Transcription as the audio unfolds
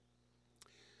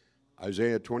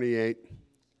Isaiah 28,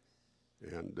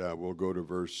 and we'll go to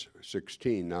verse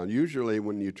 16. Now, usually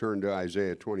when you turn to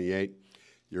Isaiah 28,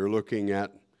 you're looking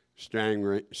at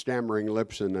stammering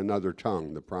lips and another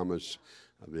tongue, the promise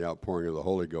of the outpouring of the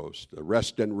Holy Ghost, the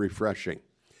rest and refreshing.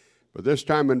 But this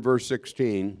time in verse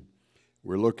 16,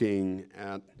 we're looking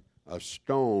at a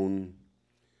stone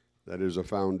that is a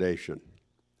foundation.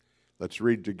 Let's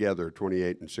read together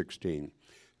 28 and 16.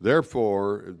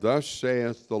 Therefore, thus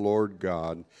saith the Lord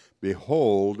God,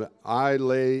 behold, I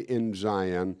lay in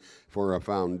Zion for a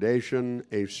foundation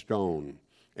a stone,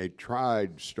 a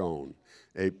tried stone,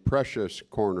 a precious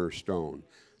cornerstone,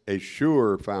 a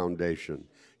sure foundation.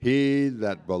 He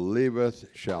that believeth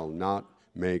shall not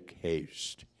make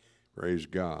haste. Praise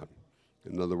God.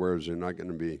 In other words, they're not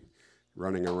going to be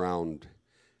running around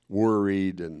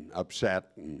worried and upset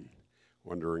and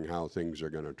wondering how things are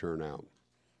going to turn out.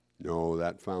 No,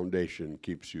 that foundation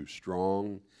keeps you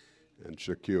strong and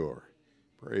secure.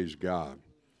 Praise God.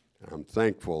 I'm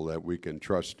thankful that we can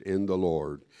trust in the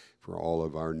Lord for all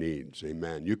of our needs.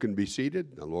 Amen. You can be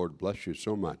seated. The Lord bless you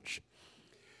so much.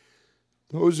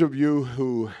 Those of you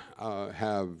who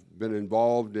have been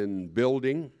involved in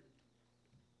building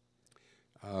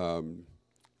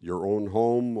your own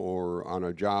home or on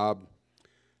a job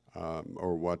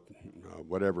or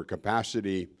whatever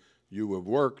capacity you have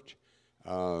worked,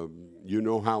 you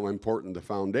know how important the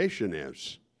foundation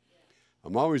is.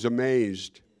 I'm always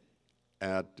amazed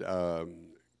at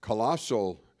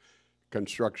colossal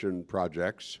construction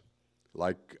projects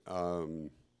like,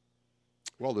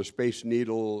 the Space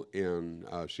Needle in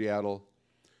Seattle,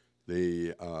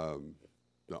 the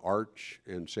Arch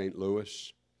in St.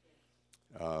 Louis.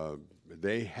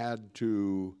 They had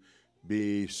to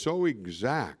be so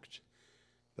exact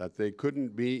that they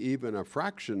couldn't be even a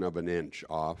fraction of an inch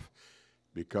off,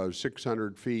 because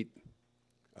 600 feet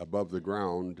above the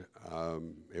ground,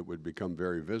 it would become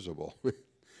very visible.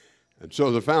 And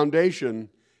so the foundation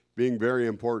being very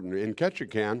important. In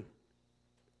Ketchikan,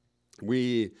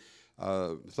 we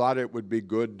thought it would be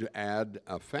good to add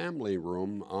a family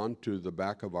room onto the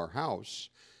back of our house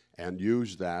and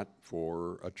use that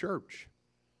for a church.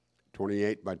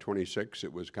 28 by 26,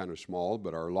 it was kind of small,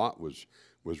 but our lot was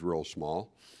real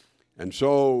small. And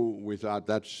so we thought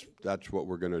that's what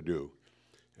we're going to do.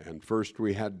 And first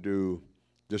we had to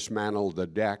dismantle the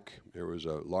deck. There was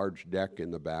a large deck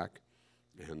in the back,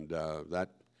 and that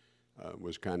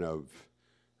was kind of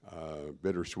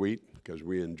bittersweet because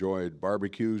we enjoyed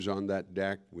barbecues on that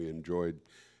deck. We enjoyed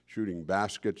shooting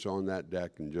baskets on that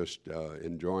deck and just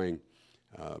enjoying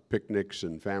picnics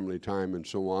and family time and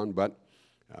so on. But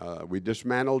we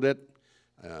dismantled it,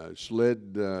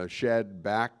 slid the shed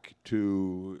back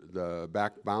to the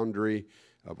back boundary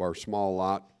of our small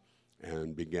lot,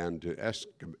 and began to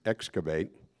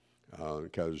excavate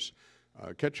because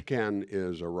Ketchikan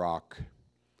is a rock,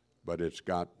 but it's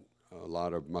got a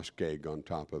lot of muskeg on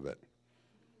top of it.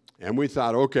 And we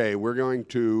thought, okay, we're going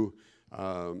to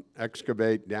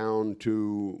excavate down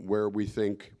to where we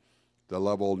think the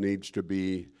level needs to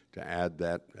be to add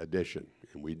that addition.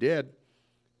 And we did,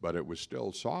 but it was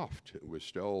still soft. It was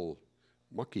still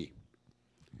mucky.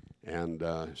 And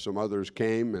some others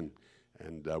came and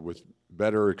with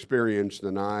better experience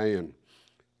than I, and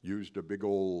used a big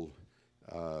old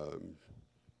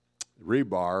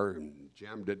rebar and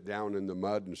jammed it down in the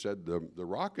mud and said, the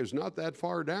rock is not that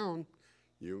far down.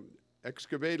 You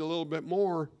excavate a little bit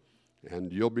more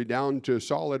and you'll be down to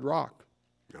solid rock.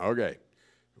 Okay.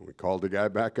 And we called the guy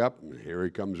back up, and here he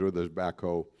comes with his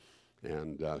backhoe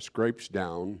and scrapes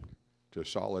down to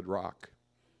solid rock.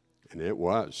 And it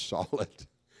was solid.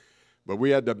 But we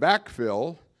had to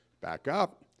backfill back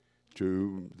up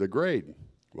to the grade.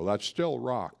 Well, that's still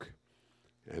rock.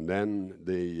 And then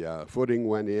the footing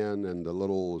went in, and the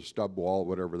little stub wall,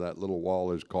 whatever that little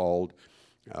wall is called,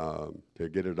 to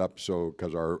get it up, so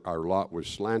because our lot was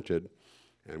slanted,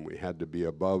 and we had to be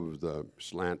above the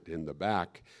slant in the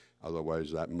back,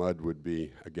 otherwise that mud would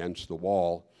be against the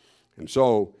wall. And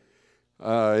so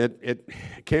it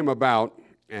came about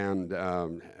and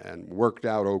worked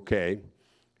out okay.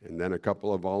 And then a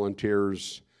couple of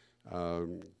volunteers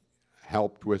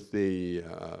helped with the,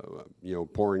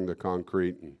 pouring the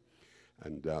concrete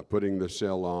and putting the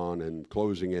sill on and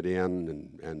closing it in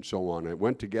and so on. It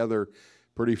went together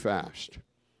pretty fast,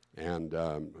 and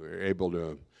we were able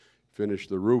to finish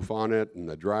the roof on it and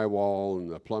the drywall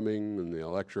and the plumbing and the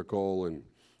electrical and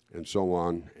so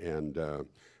on, and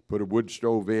put a wood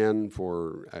stove in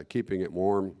for keeping it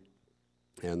warm.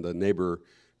 And the neighbor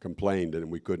complained,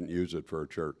 and we couldn't use it for a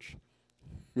church.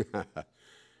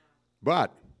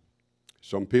 But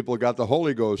some people got the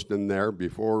Holy Ghost in there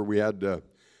before we had to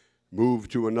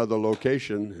moved to another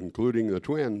location, including the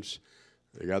twins.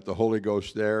 They got the Holy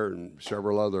Ghost there and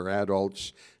several other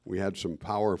adults. We had some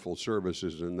powerful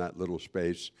services in that little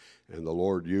space, and the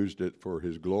Lord used it for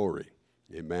His glory.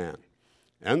 Amen.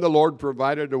 And the Lord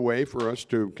provided a way for us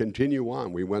to continue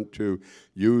on. We went to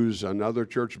use another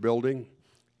church building,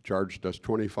 charged us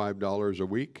 $25 a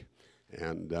week,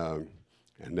 and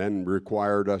then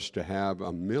required us to have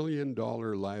 $1 million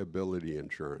liability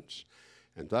insurance.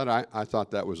 And I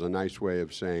thought that was a nice way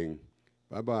of saying,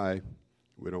 bye-bye,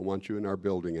 we don't want you in our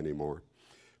building anymore.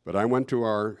 But I went to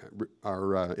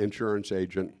our insurance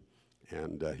agent,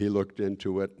 and he looked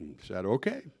into it and said,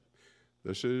 okay,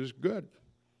 this is good.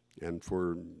 And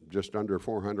for just under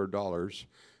 $400,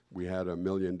 we had $1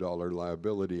 million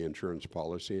liability insurance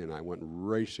policy, and I went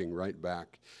racing right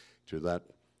back to that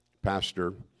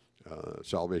pastor,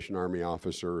 Salvation Army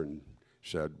officer, and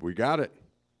said, we got it.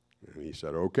 And he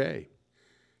said, okay.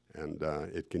 And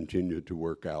it continued to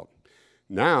work out.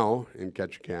 Now, in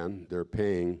Ketchikan, they're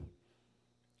paying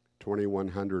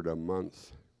 $2,100 a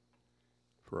month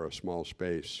for a small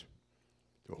space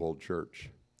to hold church.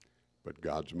 But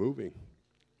God's moving.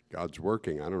 God's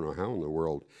working. I don't know how in the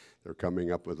world they're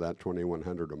coming up with that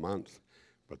 $2,100 a month,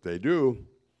 but they do,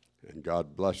 and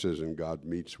God blesses and God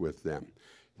meets with them.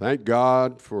 Thank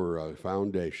God for a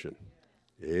foundation.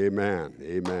 Amen.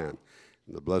 Amen.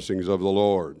 And the blessings of the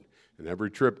Lord. And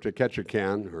every trip to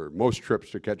Ketchikan, or most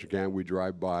trips to Ketchikan, we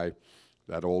drive by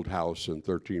that old house in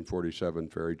 1347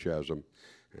 Ferry Chasm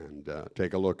and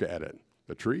take a look at it.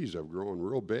 The trees have grown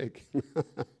real big.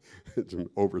 It's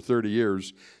over 30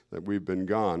 years that we've been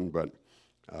gone, but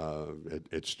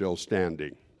it's still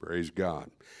standing. Praise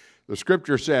God. The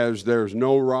scripture says there's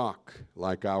no rock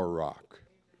like our rock.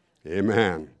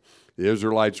 Amen. The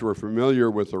Israelites were familiar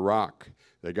with the rock.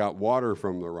 They got water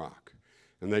from the rock,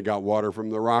 and they got water from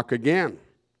the rock again.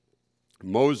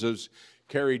 Moses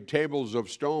carried tables of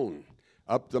stone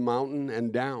up the mountain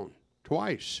and down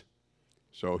twice.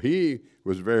 So he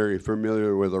was very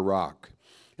familiar with the rock.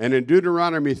 And in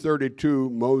Deuteronomy 32,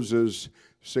 Moses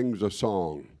sings a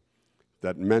song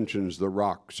that mentions the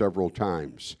rock several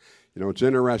times. You know, it's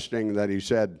interesting that he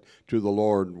said to the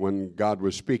Lord when God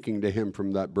was speaking to him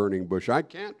from that burning bush, I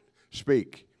can't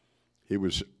speak. He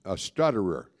was a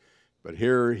stutterer, but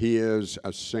here he is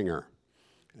a singer.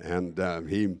 And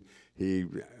he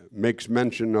makes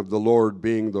mention of the Lord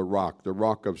being the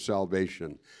rock of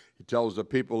salvation. He tells the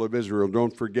people of Israel,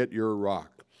 don't forget your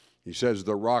rock. He says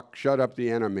the rock shut up the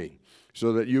enemy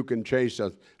so that you can chase,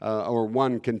 or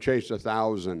one can chase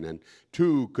 1,000 and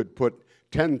two could put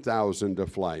 10,000 to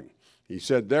flight. He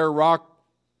said their rock,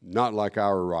 not like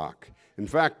our rock. In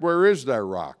fact, where is their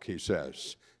rock, he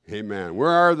says. Amen. Where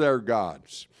are their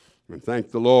gods? And thank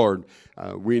the Lord,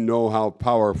 we know how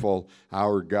powerful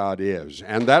our God is.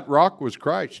 And that rock was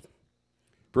Christ.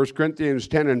 1 Corinthians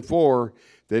 10:4,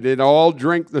 they did all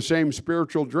drink the same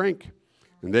spiritual drink.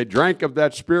 And they drank of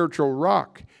that spiritual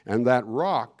rock. And that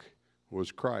rock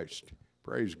was Christ.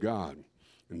 Praise God.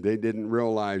 And they didn't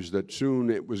realize that soon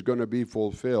it was going to be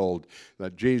fulfilled,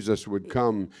 that Jesus would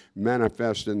come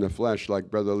manifest in the flesh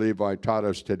like Brother Levi taught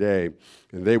us today.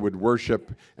 And they would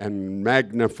worship and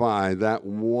magnify that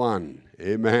one.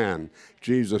 Amen.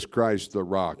 Jesus Christ the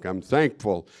rock. I'm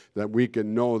thankful that we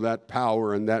can know that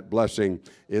power and that blessing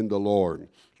in the Lord.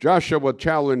 Joshua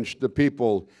challenged the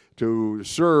people to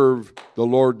serve the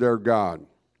Lord their God.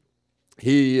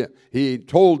 He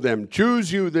told them,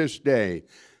 choose you this day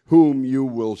whom you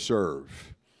will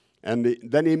serve. And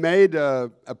then he made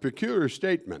a peculiar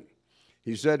statement.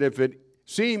 He said, if it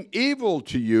seem evil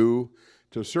to you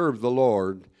to serve the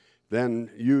Lord, then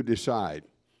you decide.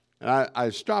 And I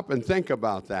stop and think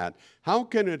about that. How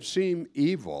can it seem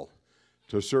evil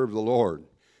to serve the Lord?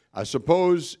 I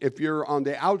suppose if you're on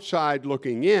the outside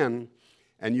looking in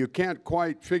and you can't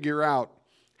quite figure out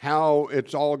how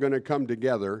it's all going to come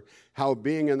together, how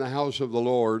being in the house of the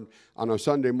Lord on a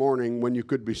Sunday morning when you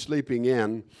could be sleeping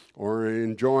in or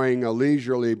enjoying a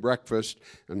leisurely breakfast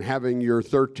and having your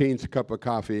 13th cup of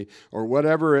coffee or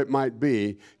whatever it might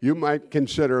be, you might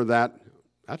consider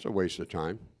that's a waste of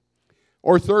time.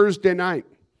 Or Thursday night,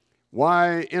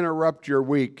 why interrupt your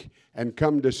week and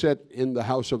come to sit in the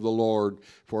house of the Lord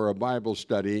for a Bible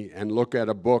study and look at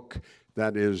a book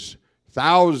that is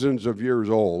thousands of years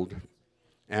old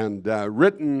and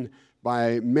written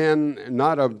by men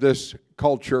not of this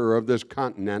culture or of this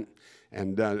continent,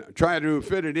 and try to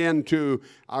fit it into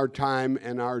our time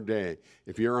and our day.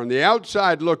 If you're on the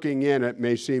outside looking in, it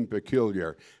may seem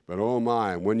peculiar, but oh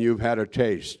my, when you've had a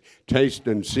taste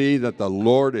and see that the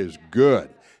Lord is good.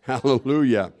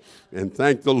 Hallelujah. And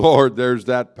thank the Lord there's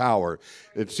that power.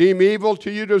 It seem evil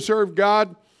to you to serve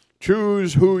God?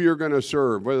 Choose who you're going to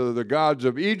serve, whether the gods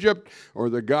of Egypt or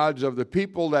the gods of the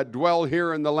people that dwell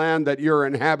here in the land that you're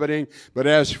inhabiting. But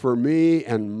as for me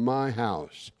and my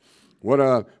house, what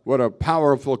a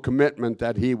powerful commitment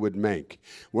that he would make.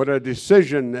 What a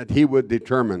decision that he would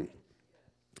determine.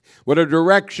 What a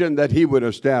direction that he would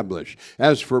establish.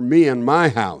 As for me and my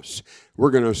house, we're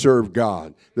going to serve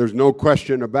God. There's no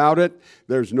question about it.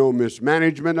 There's no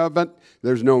mismanagement of it.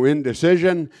 There's no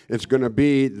indecision. It's going to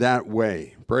be that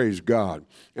way. Praise God.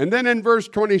 And then in verse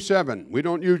 27, we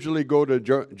don't usually go to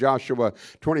Joshua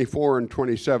 24 and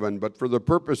 27, but for the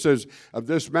purposes of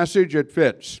this message, it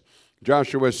fits.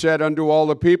 Joshua said unto all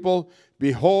the people,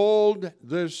 behold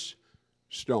this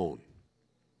stone.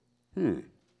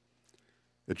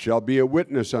 It shall be a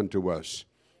witness unto us.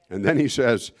 And then he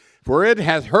says, for it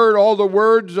hath heard all the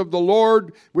words of the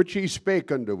Lord which he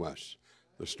spake unto us.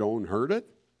 The stone heard it?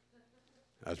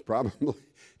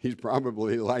 He's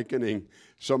probably likening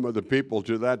some of the people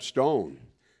to that stone.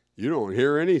 You don't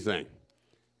hear anything.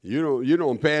 You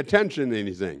don't pay attention to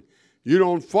anything. You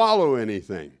don't follow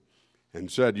anything. And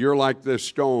said, you're like this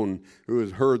stone who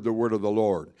has heard the word of the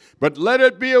Lord. But let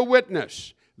it be a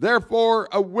witness, therefore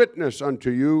a witness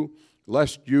unto you,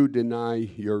 lest you deny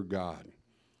your God.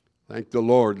 Thank the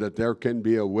Lord that there can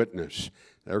be a witness.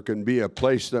 There can be a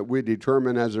place that we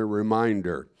determine as a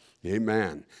reminder.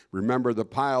 Amen. Remember the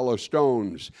pile of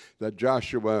stones that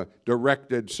Joshua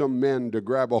directed some men to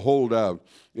grab a hold of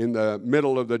in the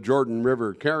middle of the Jordan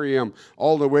River, carry them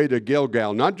all the way to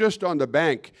Gilgal, not just on the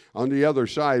bank on the other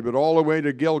side, but all the way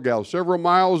to Gilgal, several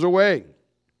miles away.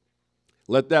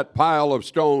 Let that pile of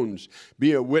stones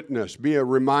be a witness, be a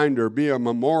reminder, be a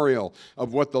memorial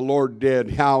of what the Lord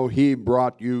did, how he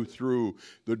brought you through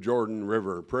the Jordan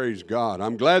River. Praise God.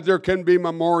 I'm glad there can be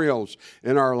memorials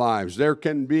in our lives. There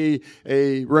can be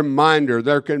a reminder.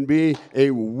 There can be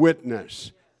a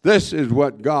witness. This is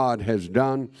what God has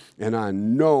done, and I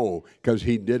know because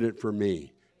he did it for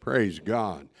me. Praise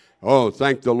God. Oh,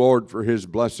 thank the Lord for his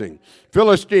blessing.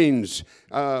 Philistines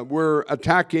were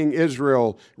attacking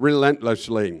Israel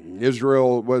relentlessly.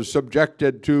 Israel was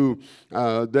subjected to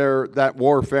that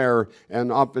warfare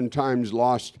and oftentimes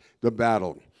lost the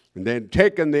battle. And they had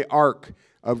taken the ark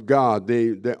of God,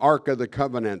 the ark of the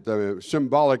covenant, the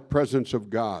symbolic presence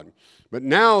of God. But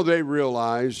now they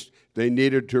realized they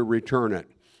needed to return it.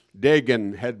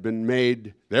 Dagon had been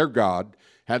made, their god,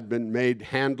 had been made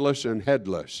handless and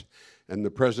headless in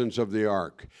the presence of the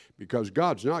ark, because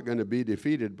God's not going to be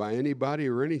defeated by anybody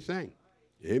or anything.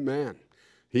 Amen.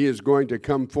 He is going to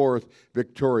come forth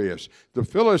victorious. The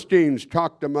Philistines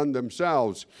talked among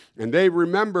themselves, and they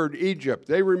remembered Egypt.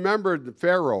 They remembered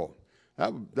Pharaoh.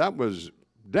 That was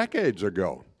decades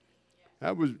ago.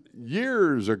 That was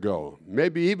years ago,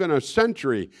 maybe even a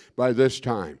century by this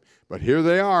time. But here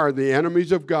they are, the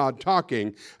enemies of God,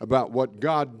 talking about what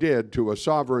God did to a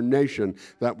sovereign nation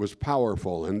that was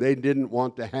powerful. And they didn't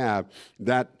want to have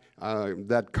that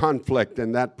conflict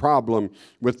and that problem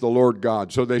with the Lord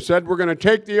God. So they said, we're going to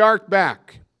take the ark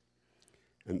back.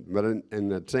 But at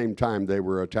the same time, they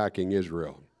were attacking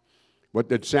Israel. What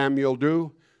did Samuel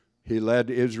do? He led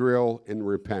Israel in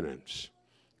repentance.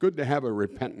 Good to have a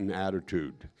repentant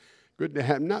attitude. Good to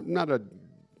have, not a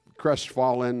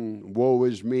crestfallen, woe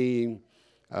is me,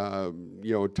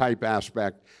 type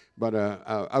aspect, but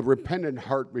a repentant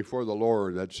heart before the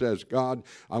Lord that says, God,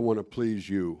 I want to please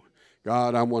you.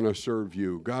 God, I want to serve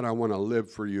you. God, I want to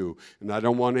live for you. And I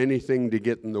don't want anything to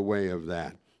get in the way of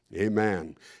that.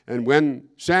 Amen. And when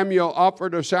Samuel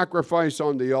offered a sacrifice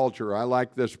on the altar, I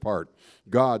like this part,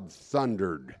 God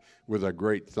thundered with a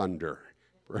great thunder.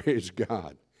 Praise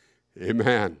God.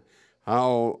 Amen.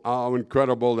 How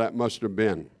incredible that must have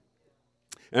been.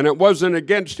 And it wasn't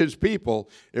against his people,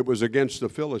 it was against the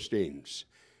Philistines.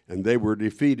 And they were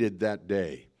defeated that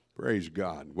day. Praise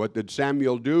God. What did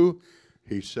Samuel do?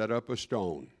 He set up a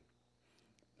stone.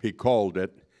 He called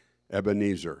it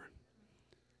Ebenezer.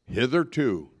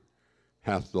 Hitherto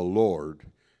hath the Lord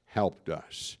helped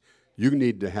us. You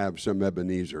need to have some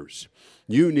Ebenezers.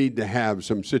 You need to have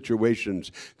some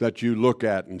situations that you look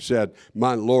at and said,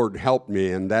 my Lord helped me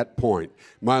in that point.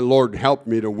 My Lord helped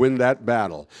me to win that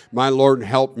battle. My Lord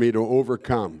helped me to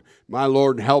overcome. My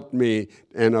Lord helped me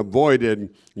and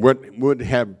avoided what would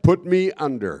have put me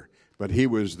under. But he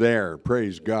was there.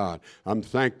 Praise God. I'm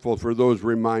thankful for those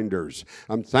reminders.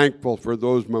 I'm thankful for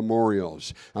those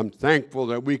memorials. I'm thankful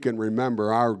that we can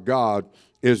remember our God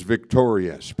is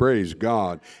victorious. Praise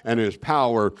God. And his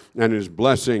power and his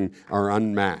blessing are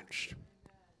unmatched.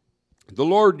 The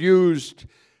Lord used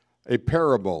a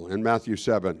parable in Matthew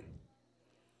 7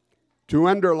 to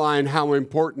underline how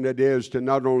important it is to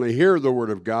not only hear the word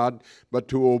of God, but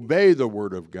to obey the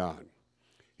word of God.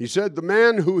 He said, the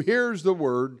man who hears the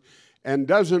word and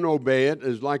doesn't obey it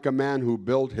is like a man who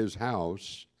built his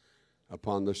house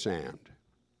upon the sand.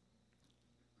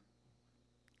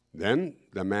 Then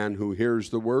the man who hears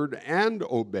the word and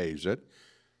obeys it,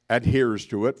 adheres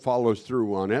to it, follows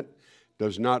through on it,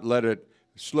 does not let it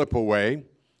slip away,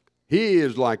 he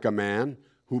is like a man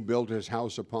who built his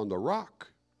house upon the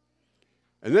rock.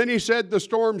 And then he said the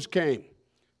storms came,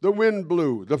 the wind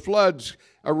blew, the floods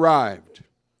arrived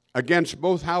against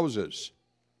both houses.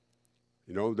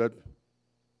 You know that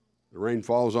the rain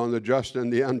falls on the just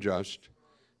and the unjust.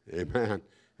 Amen.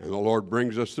 And the Lord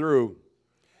brings us through.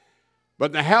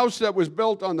 But the house that was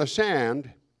built on the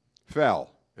sand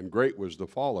fell, and great was the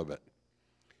fall of it.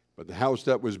 But the house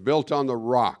that was built on the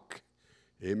rock,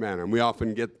 amen. And we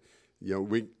often get,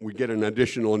 we get an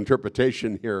additional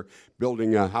interpretation here,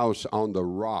 building a house on the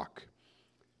rock.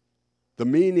 The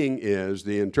meaning is,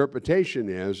 the interpretation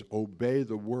is, obey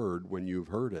the word when you've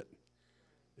heard it.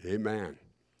 Amen.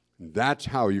 That's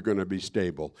how you're going to be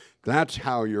stable. That's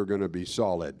how you're going to be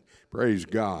solid. Praise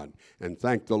God. And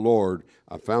thank the Lord,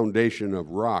 a foundation of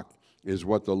rock is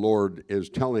what the Lord is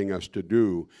telling us to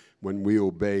do when we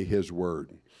obey his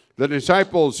word. The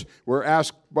disciples were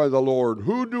asked by the Lord,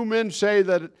 who do men say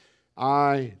that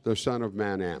I, the Son of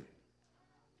Man, am?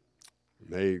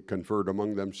 They conferred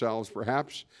among themselves,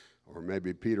 perhaps, or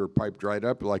maybe Peter piped right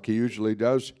up like he usually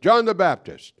does. John the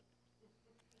Baptist.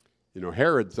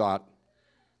 Herod thought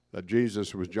that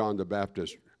Jesus was John the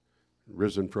Baptist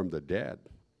risen from the dead.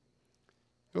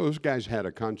 Those guys had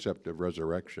a concept of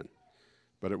resurrection,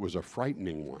 but it was a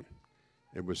frightening one.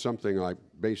 It was something like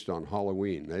based on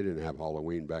Halloween. They didn't have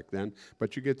Halloween back then,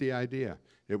 but you get the idea.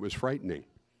 It was frightening.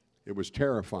 It was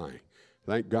terrifying.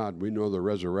 Thank God we know the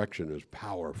resurrection is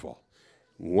powerful,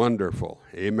 wonderful.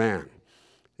 Amen.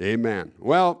 Amen.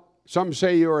 Well, some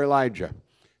say you're Elijah.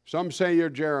 Some say you're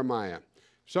Jeremiah.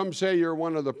 Some say you're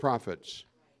one of the prophets.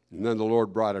 And then the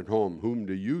Lord brought it home. Whom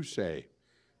do you say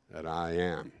that I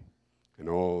am? And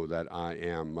oh, that I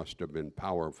am must have been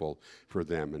powerful for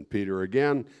them. And Peter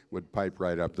again would pipe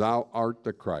right up, thou art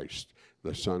the Christ,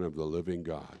 the Son of the living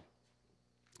God.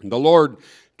 And the Lord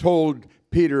told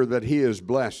Peter that he is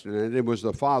blessed, and it was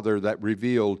the Father that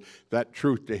revealed that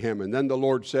truth to him. And then the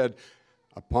Lord said,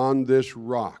 upon this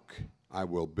rock I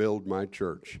will build my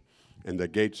church, and the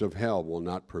gates of hell will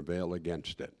not prevail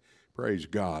against it. Praise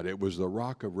God. It was the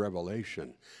rock of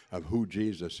revelation of who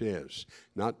Jesus is,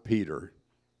 not Peter.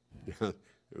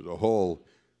 There's a whole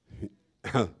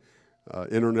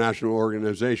international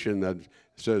organization that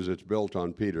says it's built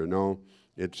on Peter. No,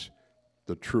 it's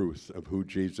the truth of who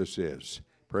Jesus is.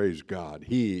 Praise God.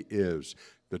 He is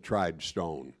the tried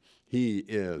stone. He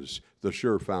is the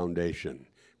sure foundation.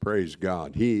 Praise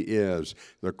God. He is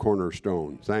the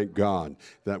cornerstone. Thank God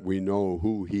that we know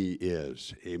who he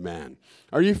is. Amen.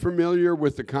 Are you familiar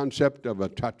with the concept of a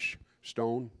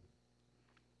touchstone?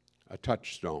 A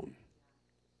touchstone.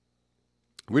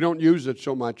 We don't use it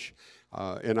so much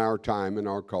in our time, in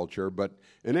our culture, but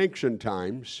in ancient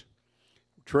times,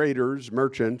 traders,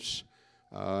 merchants,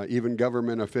 even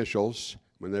government officials,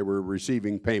 when they were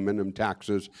receiving payment and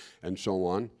taxes and so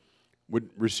on, would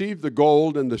receive the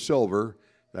gold and the silver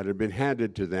that had been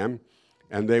handed to them,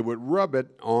 and they would rub it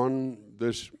on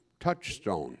this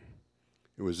touchstone.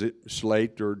 It was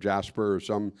slate or jasper or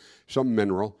some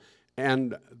mineral.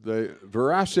 And the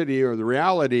veracity or the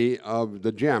reality of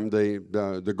the gem,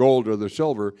 the gold or the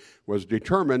silver, was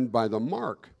determined by the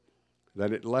mark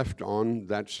that it left on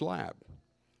that slab.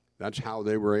 That's how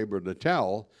they were able to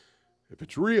tell if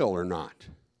it's real or not.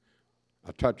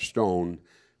 A touchstone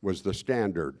was the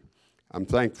standard. I'm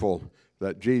thankful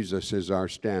that Jesus is our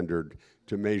standard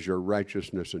to measure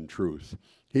righteousness and truth.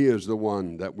 He is the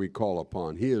one that we call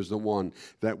upon. He is the one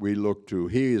that we look to.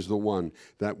 He is the one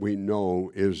that we know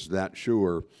is that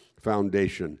sure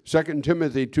foundation. 2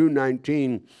 Timothy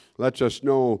 2:19 lets us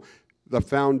know the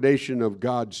foundation of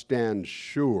God stands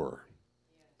sure.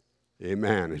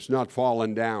 Amen. It's not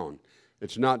fallen down.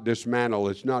 It's not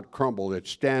dismantled. It's not crumbled. It's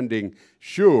standing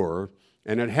sure,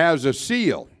 and it has a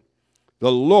seal.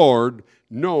 The Lord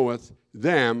knoweth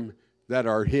them that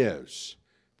are his.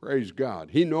 Praise God.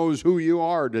 He knows who you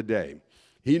are today.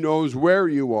 He knows where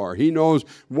you are. He knows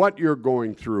what you're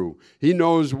going through. He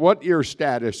knows what your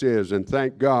status is. And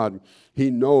thank God, he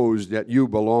knows that you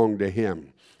belong to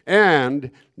him.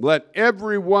 And let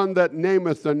every one that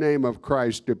nameth the name of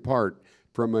Christ depart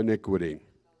from iniquity.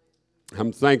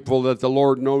 I'm thankful that the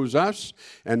Lord knows us,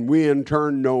 and we in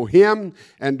turn know Him,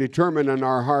 and determine in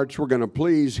our hearts we're going to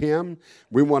please Him.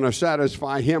 We want to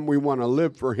satisfy Him. We want to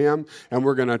live for Him, and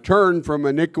we're going to turn from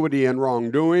iniquity and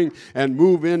wrongdoing and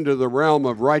move into the realm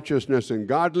of righteousness and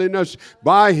godliness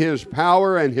by His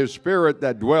power and His Spirit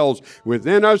that dwells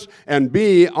within us, and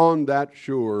be on that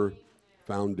sure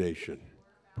foundation.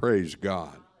 Praise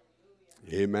God.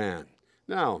 Amen.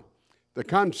 Now, the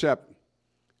concept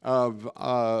of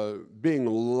being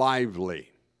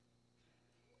lively,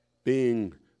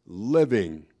 being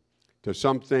living to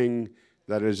something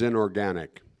that is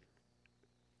inorganic,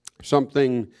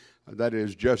 something that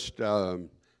is just a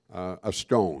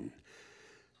stone.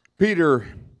 Peter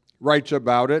writes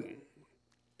about it,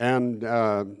 and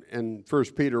in 1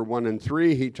 Peter 1 and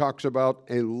 3, he talks about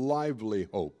a lively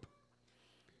hope,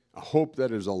 a hope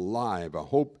that is alive, a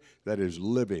hope that is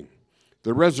living.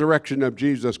 The resurrection of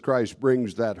Jesus Christ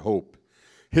brings that hope.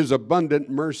 His abundant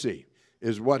mercy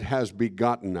is what has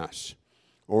begotten us,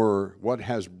 or what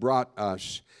has brought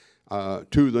us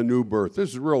to the new birth.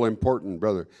 This is real important,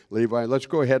 Brother Levi. Let's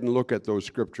go ahead and look at those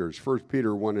scriptures, 1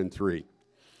 Peter 1 and 3.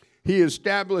 He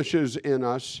establishes in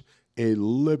us a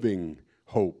living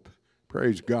hope.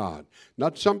 Praise God.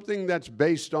 Not something that's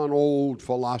based on old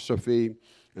philosophy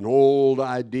and old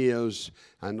ideas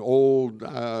and old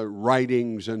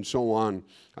writings and so on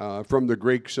from the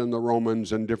Greeks and the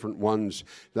Romans and different ones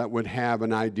that would have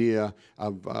an idea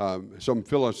of some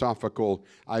philosophical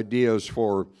ideas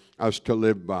for us to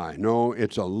live by. No,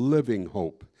 it's a living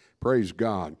hope. Praise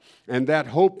God. And that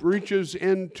hope reaches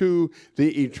into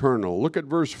the eternal. Look at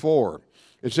verse 4.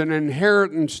 It's an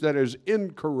inheritance that is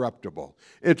incorruptible.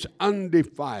 It's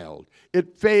undefiled.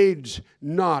 It fades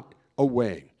not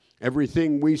away.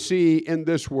 Everything we see in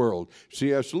this world,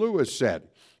 C.S. Lewis said,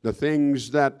 the things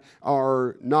that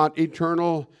are not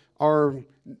eternal are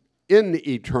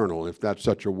ineternal, if that's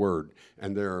such a word,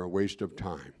 and they're a waste of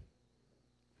time.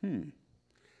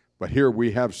 But here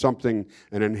we have something,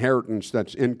 an inheritance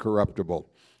that's incorruptible,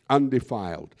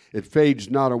 undefiled. It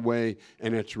fades not away,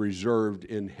 and it's reserved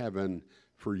in heaven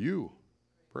for you.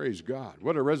 Praise God.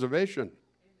 What a reservation.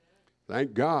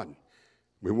 Thank God.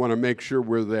 We want to make sure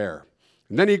we're there.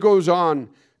 And then he goes on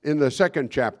in the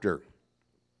second chapter,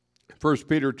 1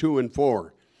 Peter 2 and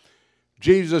 4.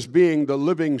 Jesus being the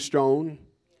living stone,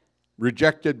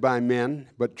 rejected by men,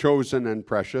 but chosen and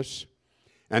precious.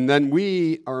 And then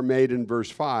we are made, in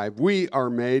verse 5, we are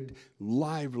made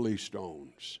lively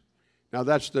stones. Now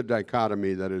that's the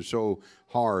dichotomy that is so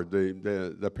hard,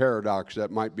 the paradox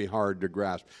that might be hard to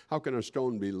grasp. How can a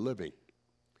stone be living?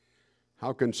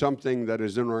 How can something that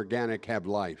is inorganic have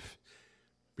life?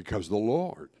 Because the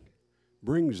Lord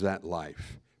brings that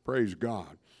life. Praise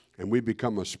God. And we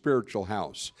become a spiritual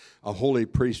house, a holy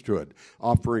priesthood,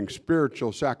 offering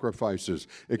spiritual sacrifices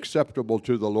acceptable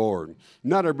to the Lord.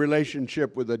 Not a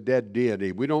relationship with a dead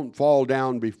deity. We don't fall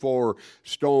down before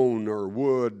stone or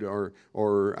wood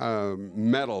or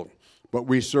metal, but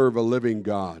we serve a living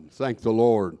God. Thank the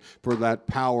Lord for that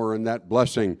power and that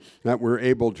blessing that we're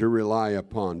able to rely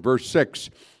upon. Verse 6.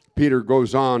 Peter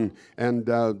goes on, and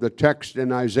the text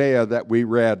in Isaiah that we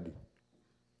read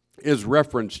is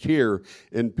referenced here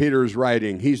in Peter's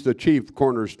writing. He's the chief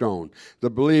cornerstone. The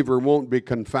believer won't be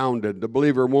confounded. The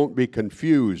believer won't be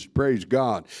confused. Praise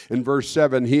God. In verse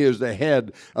 7, he is the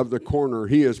head of the corner.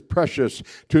 He is precious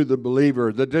to the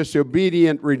believer. The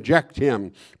disobedient reject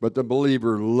him, but the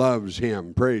believer loves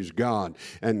him. Praise God.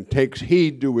 And takes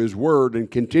heed to his word and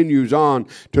continues on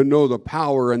to know the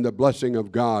power and the blessing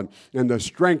of God and the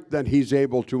strength that he's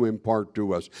able to impart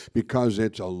to us because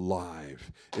it's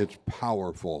alive. It's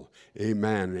powerful.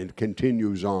 Amen. It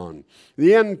continues on.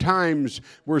 The end times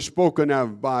were spoken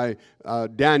of by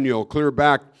Daniel clear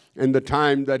back in the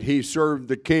time that he served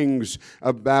the kings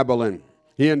of Babylon.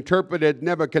 He interpreted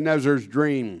Nebuchadnezzar's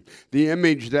dream, the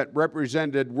image that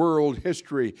represented world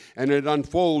history, and it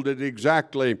unfolded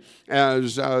exactly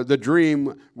as the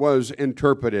dream was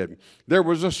interpreted. There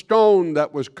was a stone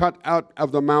that was cut out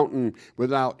of the mountain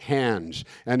without hands,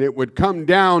 and it would come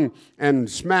down and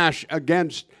smash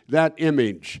against that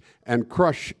image and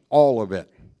crush all of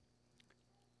it.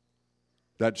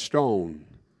 That stone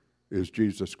is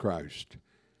Jesus Christ,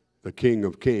 the King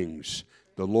of Kings,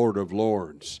 the Lord of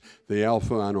Lords, the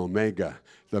Alpha and Omega,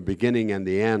 the beginning and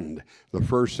the end, the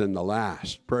first and the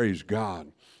last. Praise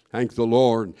God. Thank the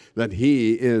Lord that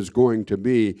He is going to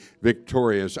be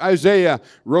victorious. Isaiah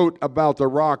wrote about the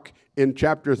rock in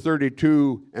chapter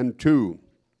 32 and 2.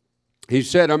 He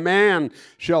said, a man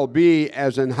shall be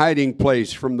as an hiding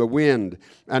place from the wind,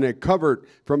 and a covert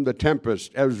from the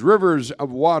tempest, as rivers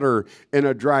of water in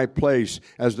a dry place,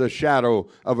 as the shadow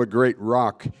of a great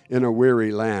rock in a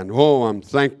weary land. Oh, I'm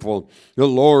thankful the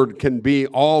Lord can be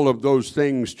all of those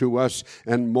things to us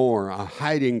and more. A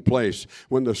hiding place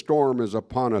when the storm is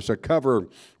upon us, a cover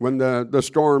when the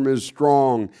storm is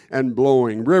strong and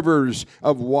blowing, rivers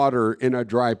of water in a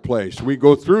dry place. We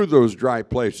go through those dry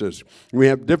places. We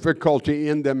have difficulty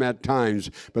in them at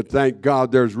times, but thank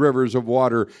God there's rivers of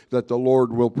water that the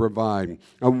Lord will provide.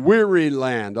 A weary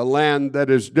land, a land that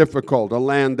is difficult, a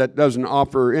land that doesn't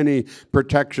offer any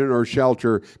protection or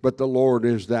shelter, but the Lord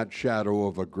is that shadow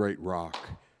of a great rock.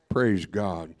 Praise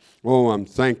God. Oh, I'm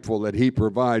thankful that He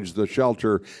provides the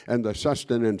shelter and the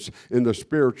sustenance in the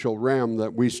spiritual realm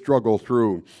that we struggle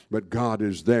through, but God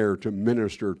is there to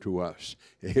minister to us.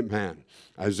 Amen.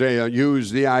 Isaiah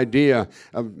used the idea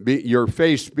of your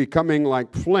face becoming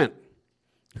like flint,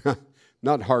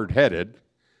 not hard-headed,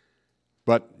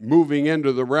 but moving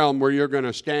into the realm where you're going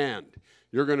to stand.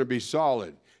 You're going to be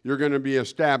solid. You're going to be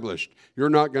established. You're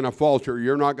not going to falter.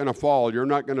 You're not going to fall. You're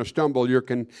not going to stumble. You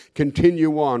can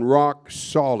continue on rock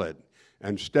solid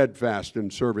and steadfast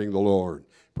in serving the Lord.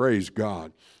 Praise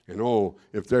God. And oh,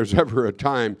 if there's ever a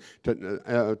time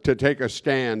to take a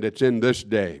stand, it's in this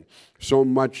day. So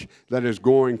much that is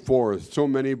going forth, so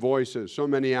many voices, so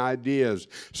many ideas,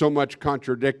 so much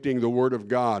contradicting the Word of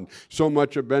God, so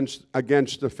much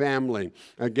against the family,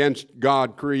 against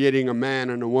God creating a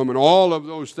man and a woman, all of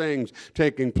those things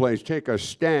taking place. Take a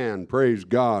stand, praise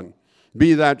God.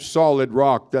 Be that solid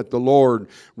rock that the Lord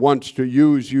wants to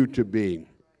use you to be.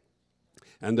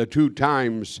 And the two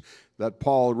times that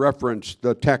Paul referenced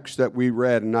the text that we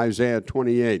read in Isaiah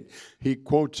 28. He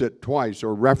quotes it twice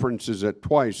or references it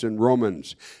twice in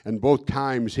Romans. And both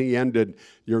times he ended,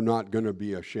 you're not going to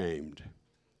be ashamed.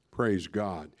 Praise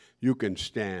God. You can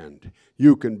stand.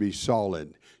 You can be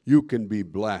solid. You can be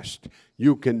blessed.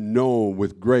 You can know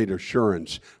with great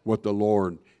assurance what the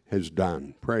Lord has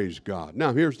done. Praise God.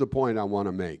 Now here's the point I want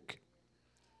to make.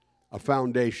 A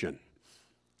foundation,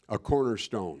 a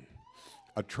cornerstone,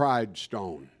 a tried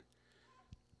stone.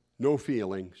 No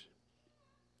feelings,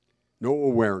 no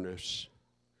awareness,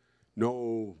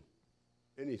 no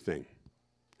anything.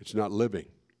 It's not living.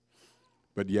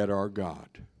 But yet our God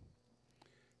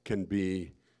can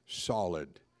be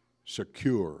solid,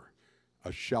 secure,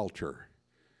 a shelter,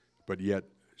 but yet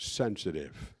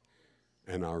sensitive,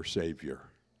 and our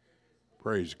Savior.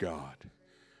 Praise God.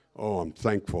 Oh, I'm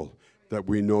thankful that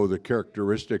we know the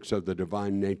characteristics of the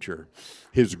divine nature,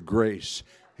 His grace,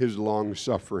 His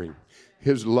long-suffering,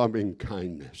 His loving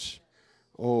kindness.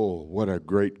 Oh, what a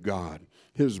great God.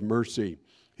 His mercy,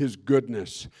 His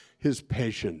goodness, His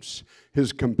patience,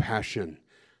 His compassion.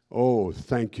 Oh,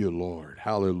 thank you, Lord.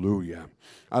 Hallelujah.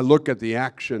 I look at the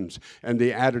actions and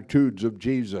the attitudes of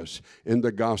Jesus in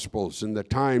the Gospels and the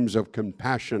times of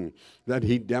compassion that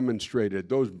He demonstrated.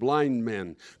 Those blind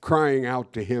men crying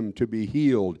out to Him to be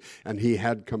healed, and He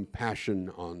had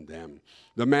compassion on them.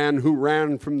 The man who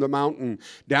ran from the mountain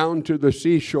down to the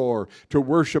seashore to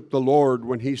worship the Lord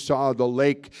when he saw the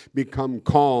lake become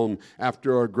calm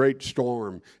after a great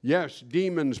storm. Yes,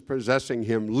 demons possessing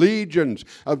him, legions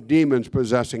of demons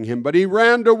possessing him, but he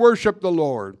ran to worship the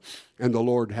Lord. And the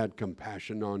Lord had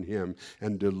compassion on him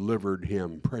and delivered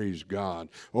him. Praise God.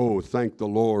 Oh, thank the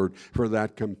Lord for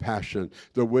that compassion.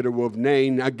 The widow of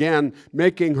Nain, again,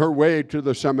 making her way to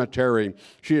the cemetery.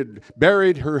 She had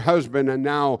buried her husband, and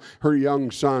now her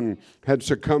young son had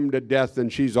succumbed to death,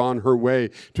 and she's on her way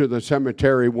to the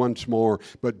cemetery once more.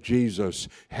 But Jesus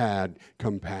had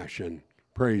compassion.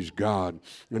 Praise God.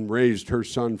 And raised her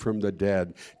son from the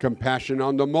dead. Compassion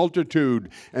on the multitude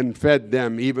and fed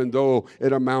them, even though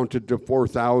it amounted to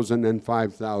 4,000 and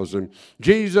 5,000.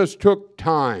 Jesus took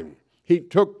time. He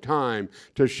took time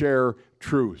to share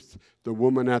truth. The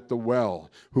woman at the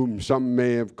well, whom some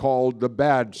may have called the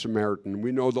bad Samaritan.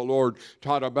 We know the Lord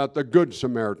taught about the good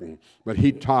Samaritan, but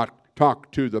He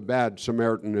talked to the bad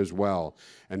Samaritan as well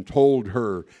and told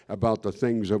her about the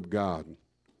things of God.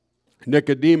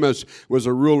 Nicodemus was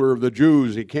a ruler of the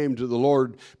Jews. He came to the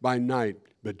Lord by night,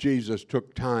 but Jesus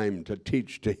took time to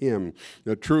teach to him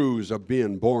the truths of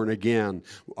being born again,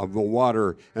 of the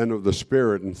water and of the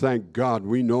Spirit. And thank God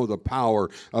we know the power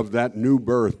of that new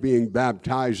birth, being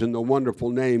baptized in the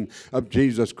wonderful name of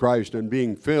Jesus Christ and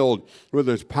being filled with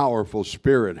His powerful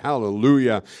Spirit.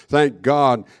 Hallelujah. Thank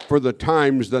God for the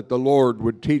times that the Lord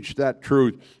would teach that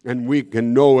truth, and we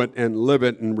can know it and live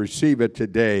it and receive it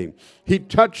today. He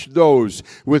touched those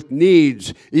with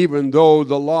needs, even though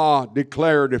the law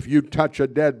declared if you touch a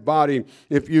dead body.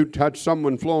 If you touch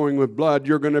someone flowing with blood,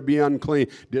 you're going to be unclean.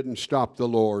 Didn't stop the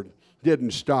Lord.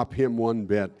 Didn't stop him one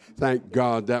bit. Thank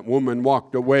God that woman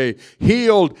walked away,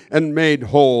 healed and made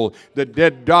whole. The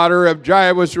dead daughter of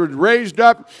Jairus was raised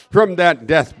up from that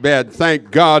deathbed.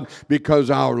 Thank God, because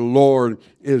our Lord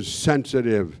is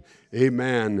sensitive.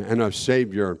 Amen. And a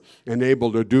Savior and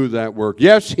able to do that work.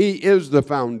 Yes, He is the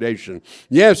foundation.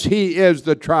 Yes, He is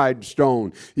the tried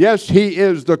stone. Yes, He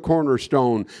is the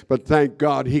cornerstone. But thank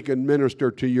God He can minister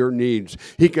to your needs.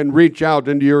 He can reach out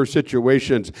into your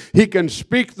situations. He can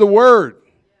speak the word.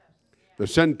 The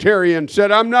centurion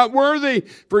said, I'm not worthy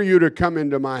for you to come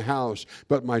into my house,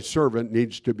 but my servant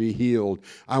needs to be healed.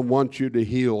 I want you to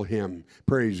heal him.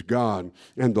 Praise God.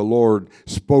 And the Lord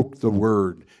spoke the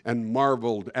word and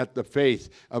marveled at the faith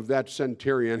of that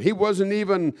centurion. He wasn't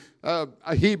even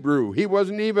a Hebrew. He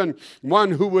wasn't even one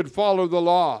who would follow the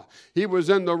law. He was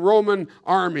in the Roman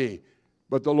army.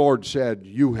 But the Lord said,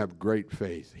 you have great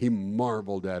faith. He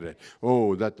marveled at it.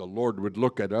 Oh, that the Lord would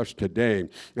look at us today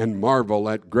and marvel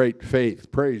at great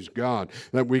faith. Praise God,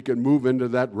 that we can move into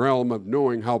that realm of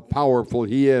knowing how powerful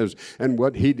He is and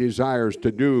what He desires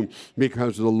to do,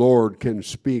 because the Lord can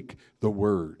speak the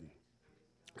word.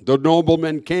 The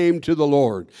nobleman came to the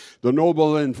Lord. The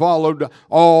nobleman followed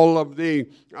all of the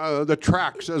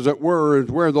tracks, as it were,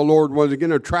 where the Lord was going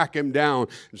to track him down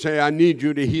and say, I need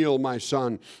you to heal my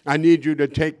son. I need you to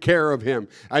take care of him.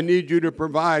 I need you to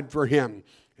provide for him.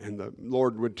 And the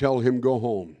Lord would tell him, go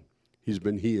home. He's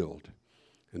been healed.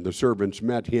 And the servants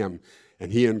met him,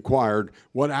 and he inquired,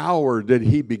 what hour did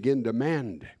he begin to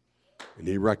mend? And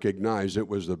he recognized it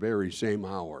was the very same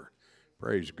hour.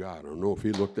 Praise God. I don't know if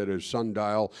he looked at his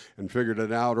sundial and figured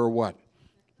it out or what,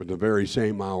 but the very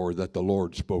same hour that the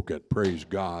Lord spoke it, praise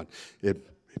God, it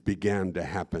began to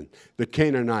happen. The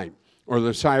Canaanite, or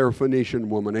the Syrophoenician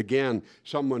woman, again,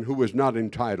 someone who was not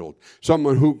entitled,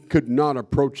 someone who could not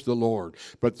approach the Lord,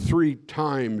 but 3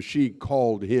 times she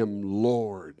called him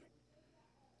Lord.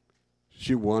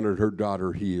 She wanted her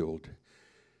daughter healed.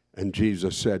 And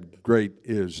Jesus said, great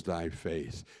is thy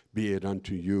faith. Be it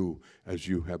unto you as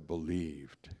you have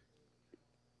believed.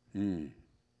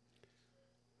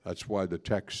 That's why the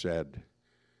text said,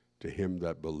 to him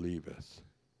that believeth.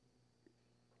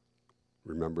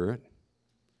 Remember it?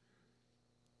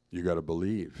 You got to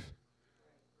believe.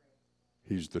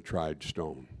 He's the tried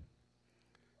stone.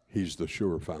 He's the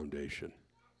sure foundation.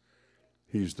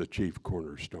 He's the chief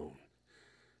cornerstone.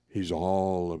 He's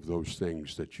all of those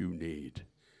things that you need.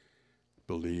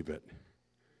 Believe it.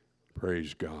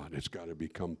 Praise God. It's got to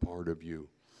become part of you.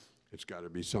 It's got to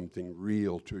be something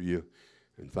real to you.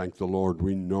 And thank the Lord,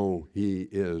 we know He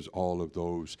is all of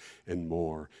those and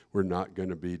more. We're not going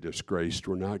to be disgraced.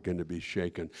 We're not going to be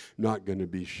shaken. Not going to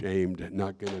be shamed.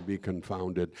 Not going to be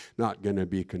confounded. Not going to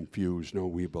be confused. No,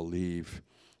 we believe,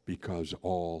 because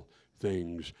all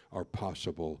things are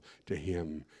possible to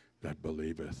him that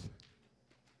believeth.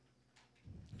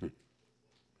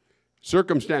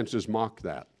 Circumstances mock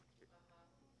that.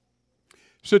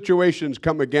 Situations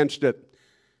come against it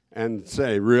and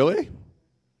say, really?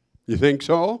 You think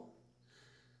so?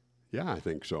 Yeah, I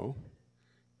think so,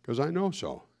 because I know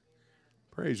so.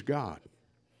 Praise God.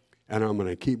 And I'm going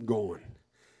to keep going,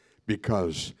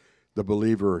 because the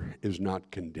believer is not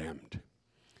condemned.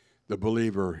 The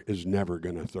believer is never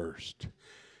going to thirst.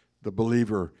 The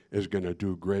believer is going to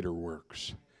do greater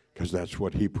works, because that's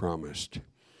what he promised.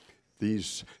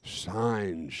 These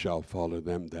signs shall follow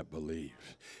them that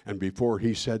believe. And before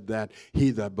he said that, he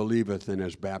that believeth and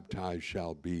is baptized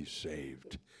shall be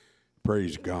saved.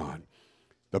 Praise God.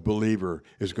 The believer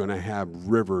is going to have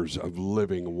rivers of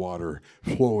living water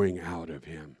flowing out of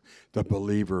him. The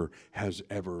believer has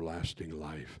everlasting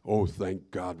life. Oh, thank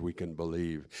God we can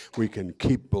believe. We can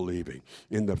keep believing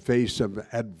in the face of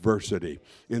adversity,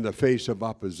 in the face of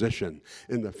opposition,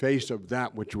 in the face of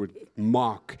that which would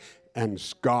mock and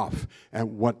scoff at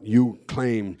what you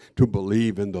claim to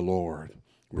believe in the Lord.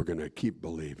 We're going to keep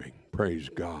believing. Praise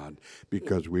God,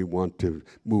 because we want to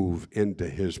move into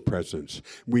His presence.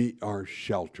 We are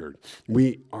sheltered.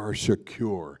 We are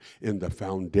secure in the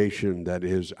foundation that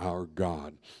is our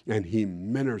God. And He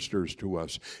ministers to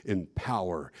us in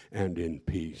power and in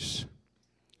peace.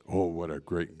 Oh, what a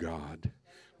great God.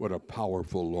 What a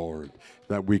powerful Lord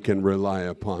that we can rely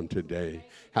upon today.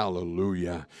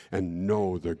 Hallelujah. And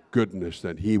know the goodness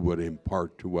that He would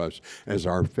impart to us as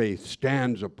our faith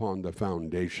stands upon the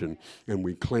foundation and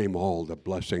we claim all the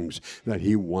blessings that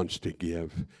He wants to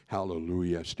give.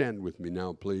 Hallelujah. Stand with me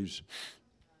now, please.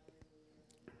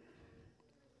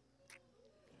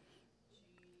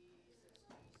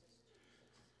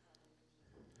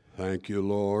 Thank you,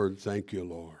 Lord. Thank you,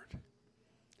 Lord.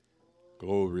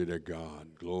 Glory to God,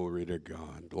 glory to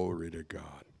God, glory to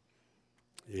God.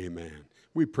 Amen.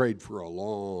 We prayed for a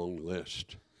long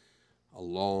list, a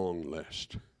long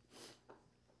list.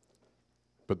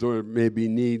 But there may be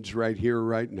needs right here,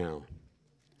 right now.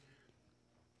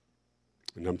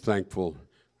 And I'm thankful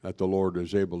that the Lord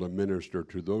is able to minister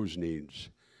to those needs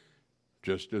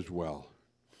just as well,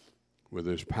 with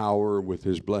His power, with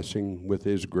His blessing, with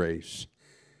His grace,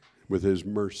 with His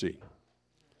mercy,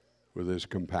 with His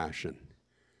compassion.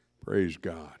 Praise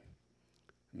God.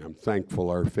 And I'm thankful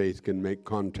our faith can make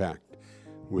contact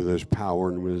with His power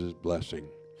and with His blessing,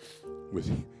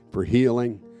 for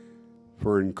healing,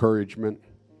 for encouragement,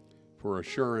 for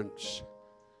assurance,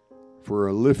 for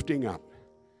a lifting up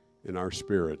in our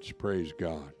spirits. Praise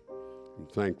God. I'm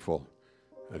thankful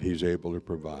that He's able to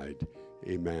provide.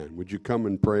 Amen. Would you come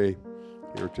and pray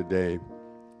here today?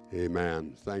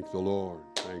 Amen. Thank the Lord.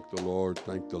 Thank the Lord.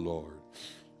 Thank the Lord.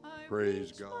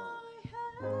 Praise God.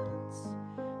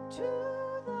 To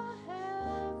the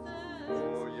heavens,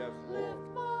 Oh, yes, Lord.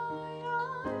 lift my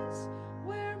eyes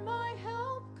where my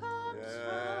help comes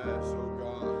Yes, from. oh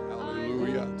God.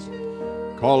 Hallelujah.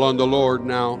 To Call on the Lord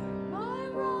now. my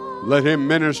rock, Let Him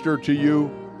minister to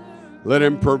you. Let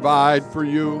Him provide for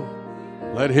you.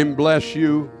 Let Him bless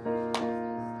you.